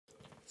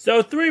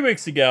So 3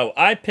 weeks ago,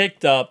 I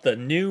picked up the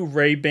new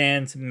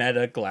Ray-Bans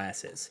Meta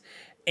glasses,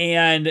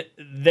 and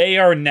they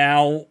are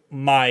now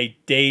my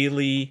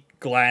daily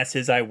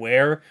glasses I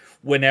wear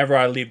whenever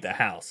I leave the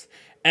house.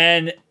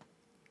 And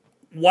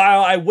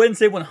while I wouldn't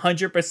say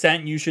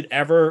 100% you should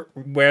ever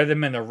wear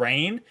them in the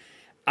rain,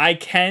 I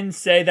can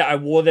say that I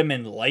wore them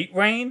in light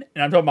rain,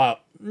 and I'm talking about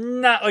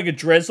not like a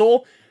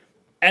drizzle,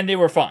 and they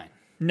were fine.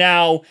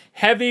 Now,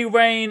 heavy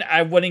rain,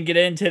 I wouldn't get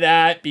into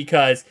that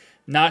because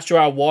not sure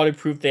how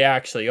waterproof they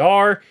actually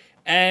are,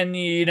 and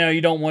you know,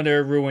 you don't want to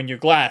ruin your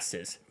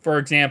glasses. For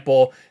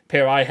example, the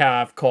pair I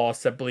have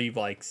costs, I believe,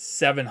 like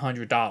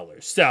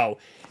 $700. So,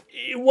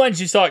 once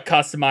you start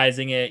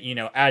customizing it, you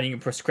know, adding a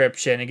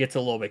prescription, it gets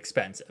a little bit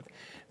expensive.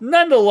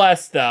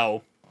 Nonetheless,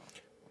 though,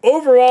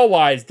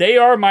 overall-wise, they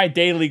are my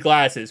daily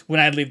glasses when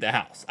I leave the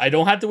house. I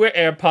don't have to wear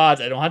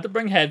AirPods, I don't have to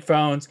bring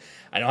headphones,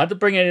 I don't have to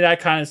bring any of that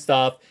kind of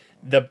stuff.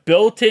 The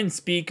built-in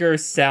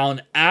speakers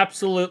sound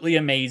absolutely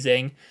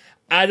amazing.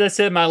 As I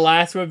said in my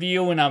last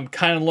review, and I'm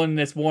kind of learning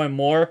this more and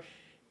more,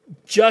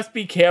 just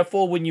be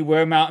careful when you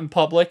wear them out in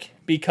public,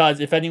 because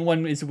if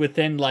anyone is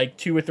within like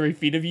 2 or 3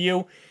 feet of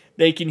you,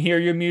 they can hear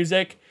your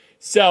music.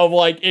 So,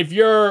 like, if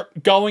you're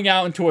going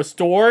out into a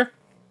store,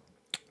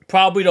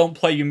 probably don't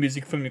play your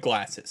music from your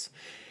glasses.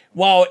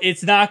 While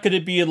it's not going to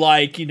be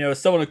like, you know,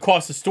 someone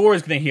across the store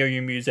is going to hear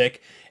your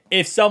music,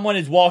 if someone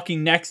is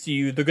walking next to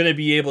you, they're going to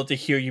be able to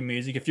hear your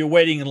music. If you're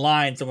waiting in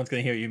line, someone's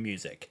going to hear your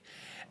music.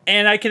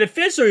 And I can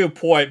officially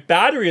report,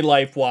 battery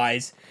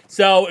life-wise,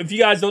 so if you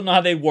guys don't know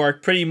how they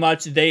work, pretty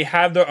much they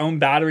have their own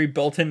battery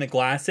built in the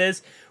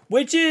glasses,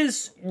 which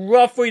is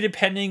roughly,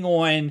 depending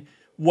on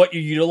what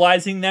you're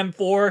utilizing them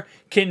for,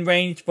 can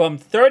range from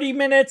 30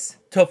 minutes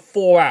to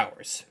 4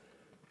 hours.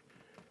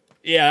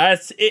 Yeah,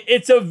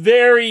 it's a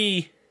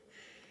very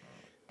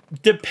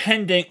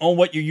depending on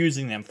what you're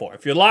using them for.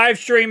 If you're live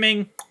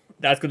streaming,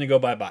 that's going to go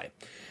bye-bye.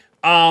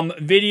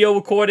 Video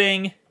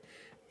recording.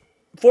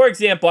 For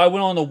example, I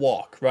went on a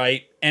walk,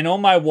 right? And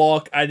on my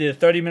walk, I did a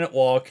 30-minute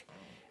walk,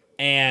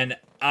 and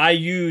I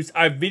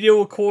video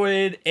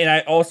recorded, and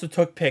I also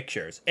took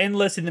pictures and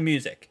listened to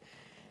music.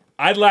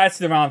 I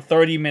lasted around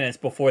 30 minutes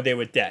before they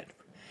were dead.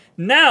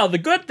 Now, the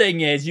good thing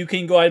is you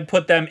can go ahead and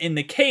put them in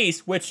the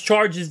case, which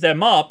charges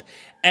them up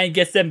and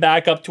gets them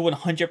back up to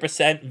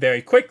 100%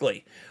 very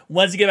quickly.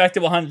 Once you get back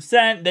to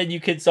 100%, then you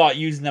can start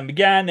using them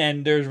again,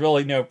 and there's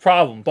really no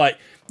problem. But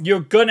you're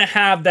going to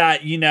have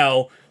that, you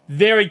know,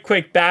 very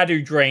quick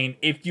battery drain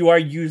if you are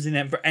using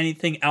them for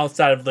anything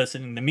outside of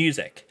listening to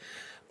music.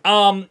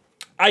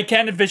 I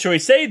can officially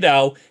say,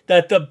 though,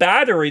 that the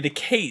battery, the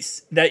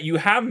case that you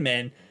have them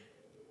in,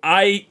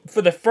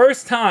 for the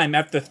first time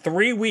after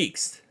 3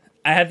 weeks,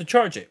 I had to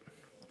charge it.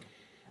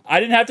 I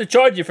didn't have to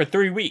charge it for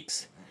 3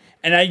 weeks.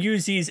 And I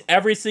use these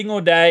every single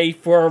day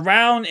for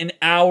around an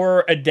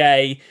hour a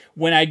day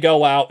when I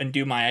go out and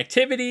do my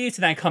activities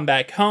and I come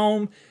back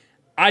home.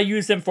 I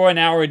use them for an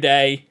hour a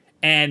day,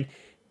 and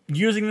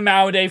using them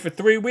out a day for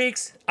 3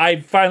 weeks, I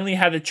finally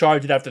had to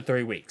charge it after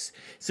 3 weeks.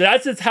 So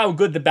that's just how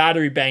good the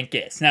battery bank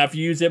is. Now, if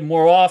you use it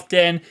more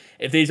often,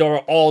 if these are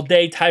all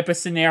day type of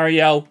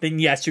scenario, then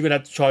yes, you're going to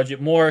have to charge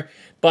it more.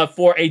 But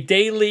for a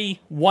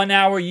daily 1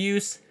 hour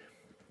use,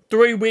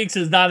 3 weeks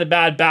is not a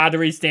bad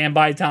battery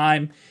standby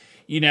time,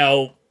 you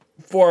know,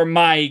 for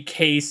my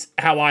case,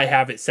 how I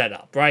have it set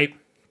up, right?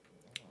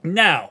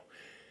 Now,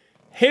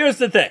 here's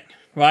the thing,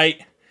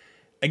 right?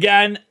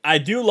 Again, I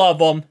do love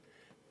them,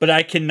 but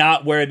I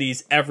cannot wear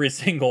these every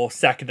single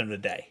second of the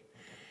day.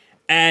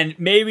 And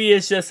maybe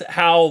it's just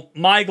how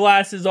my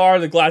glasses are,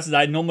 the glasses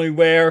I normally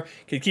wear.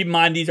 Because keep in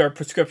mind, these are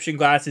prescription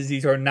glasses.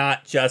 These are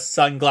not just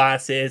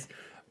sunglasses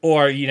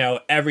or, you know,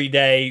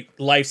 everyday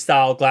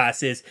lifestyle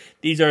glasses.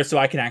 These are so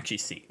I can actually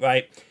see,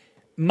 right?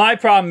 My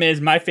problem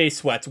is my face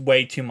sweats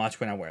way too much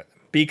when I wear them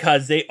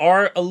because they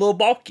are a little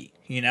bulky,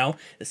 you know?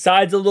 The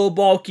sides are a little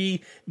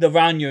bulky,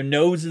 around your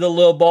nose is a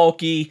little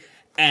bulky,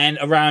 and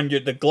around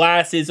the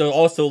glasses are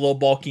also a little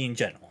bulky in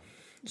general.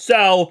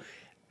 So,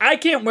 I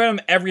can't wear them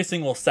every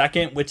single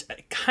second, which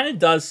kind of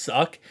does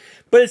suck.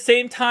 But at the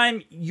same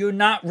time, you're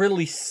not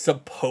really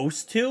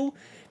supposed to.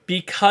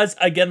 Because,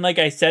 again, like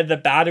I said, the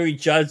battery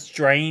does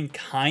drain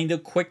kind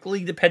of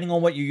quickly, depending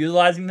on what you're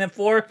utilizing them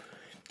for.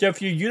 So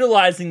if you're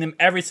utilizing them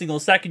every single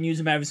second, use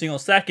them every single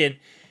second,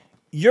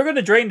 you're going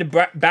to drain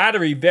the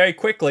battery very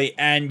quickly,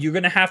 and you're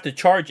going to have to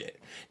charge it.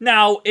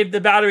 Now, if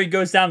the battery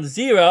goes down to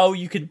 0,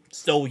 you can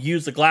still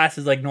use the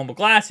glasses like normal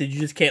glasses. You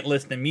just can't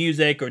listen to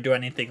music or do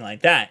anything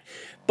like that.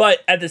 But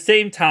at the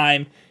same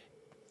time,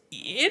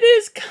 it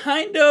is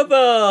kind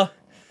of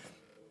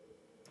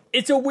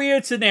it's a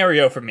weird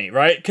scenario for me,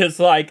 right? Because,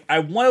 like, I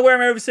want to wear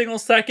them every single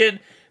second,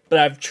 but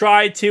I've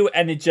tried to,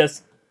 and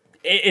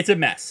it's a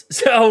mess.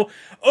 So,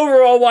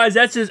 overall-wise,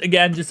 that's just,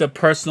 again, just a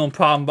personal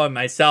problem by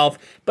myself.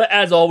 But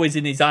as always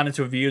in these honest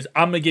reviews,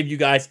 I'm going to give you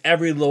guys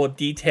every little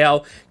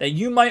detail that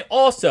you might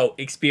also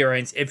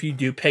experience if you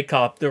do pick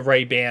up the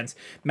Ray-Bans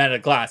Meta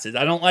glasses.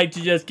 I don't like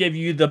to just give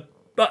you the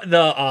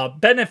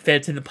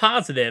benefits and the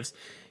positives,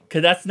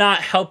 because that's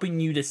not helping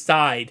you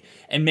decide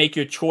and make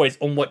your choice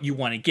on what you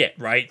want to get,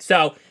 right?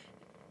 So,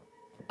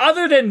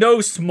 other than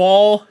those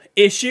small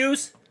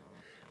issues,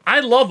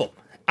 I love them.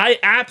 I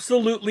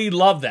absolutely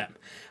love them.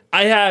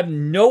 I have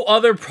no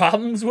other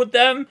problems with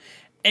them.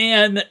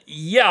 And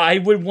yeah, I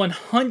would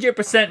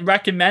 100%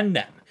 recommend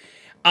them.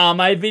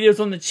 I have videos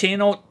on the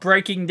channel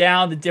breaking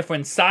down the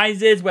different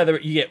sizes, whether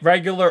you get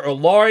regular or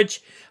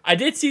large. I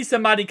did see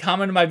somebody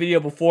comment on my video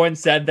before and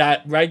said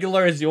that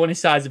regular is the only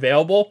size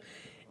available.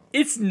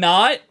 It's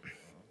not.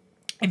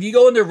 If you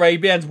go into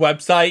Ray-Ban's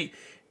website,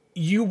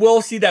 you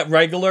will see that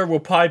regular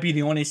will probably be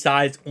the only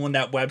size on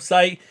that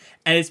website.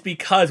 And it's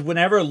because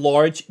whenever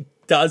large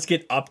does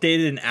get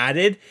updated and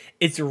added,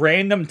 it's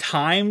random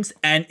times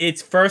and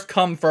it's first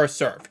come, first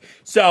serve.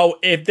 So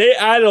if they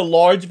add a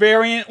large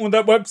variant on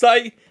that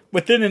website,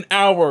 within an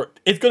hour,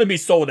 it's going to be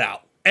sold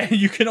out. And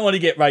you can only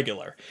get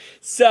regular.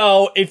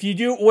 So if you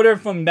do order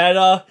from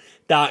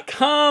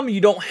meta.com,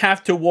 you don't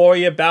have to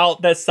worry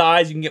about that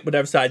size. You can get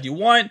whatever size you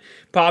want.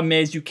 Problem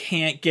is you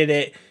can't get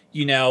it,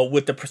 you know,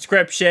 with the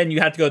prescription.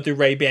 You have to go through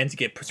Ray-Ban to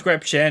get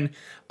prescription.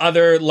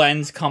 Other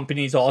lens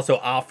companies also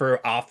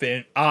offer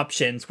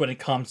options when it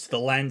comes to the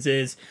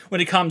lenses. When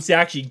it comes to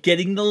actually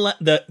getting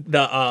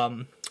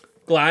the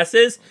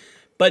glasses,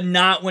 but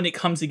not when it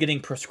comes to getting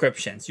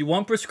prescriptions. You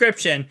want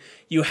prescription,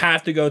 you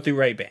have to go through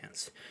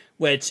Ray-Bans,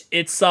 which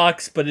it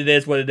sucks, but it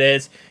is what it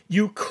is.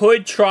 You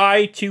could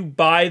try to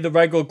buy the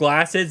regular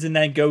glasses and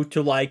then go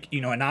to, like,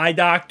 you know, an eye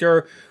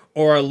doctor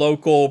or a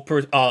local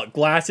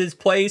glasses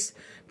place.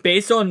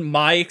 Based on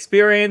my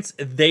experience,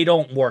 they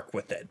don't work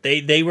with it.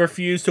 They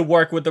refuse to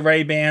work with the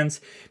Ray-Bans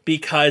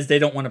because they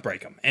don't want to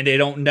break them. And they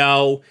don't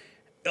know,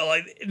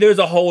 like, there's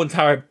a whole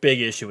entire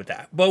big issue with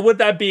that. But with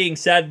that being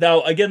said,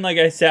 though, again, like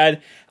I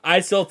said, I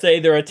still say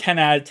they're a 10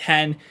 out of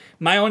 10.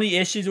 My only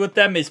issues with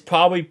them is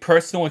probably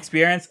personal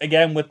experience,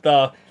 again, with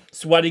the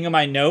sweating of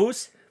my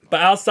nose. But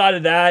outside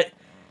of that,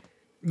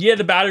 yeah,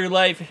 the battery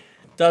life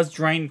does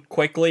drain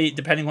quickly,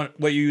 depending on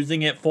what you're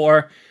using it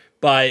for.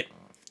 But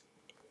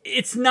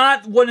it's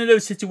not one of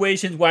those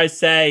situations where I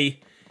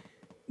say,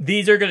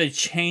 these are going to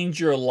change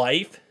your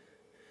life.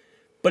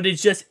 But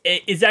it's just,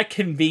 it's that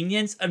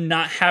convenience of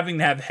not having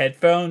to have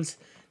headphones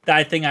that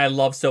I think I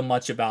love so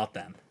much about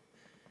them.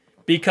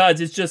 Because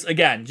it's just,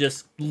 again,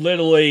 just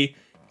literally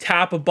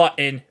tap a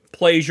button,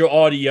 plays your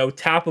audio,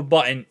 tap a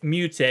button,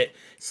 mutes it,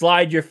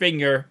 slide your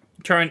finger,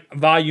 turn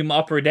volume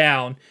up or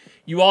down.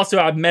 You also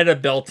have Meta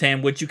built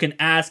in, which you can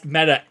ask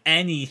Meta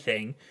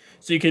anything.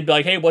 So you could be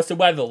like, hey, what's the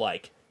weather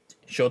like?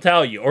 She'll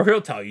tell you, or he'll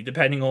tell you,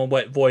 depending on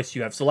what voice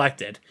you have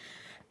selected.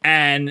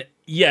 And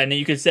yeah, and then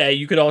you could say,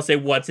 you could also say,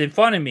 what's in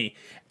front of me?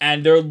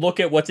 And they'll look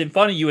at what's in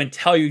front of you and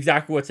tell you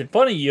exactly what's in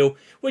front of you,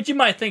 which you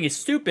might think is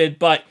stupid,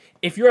 but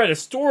if you're at a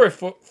store,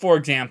 for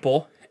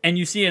example, and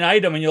you see an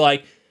item and you're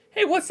like,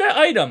 hey, what's that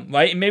item,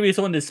 right? And maybe it's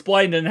on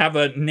display and doesn't have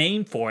a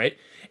name for it,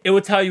 it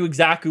will tell you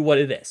exactly what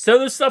it is. So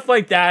there's stuff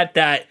like that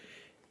that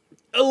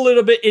a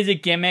little bit is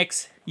it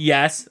gimmicks,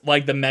 yes,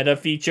 like the Meta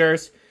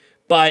features,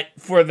 but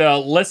for the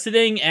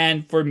listening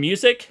and for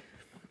music,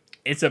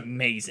 it's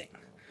amazing.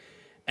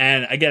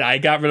 And again, I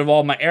got rid of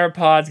all my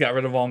AirPods, got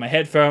rid of all my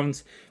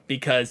headphones,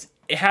 because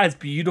it has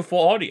beautiful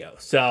audio.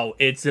 So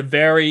it's a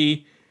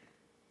very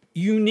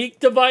unique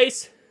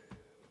device,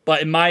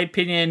 but in my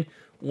opinion,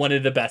 one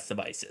of the best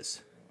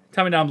devices.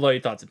 Tell me down below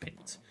your thoughts and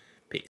opinions.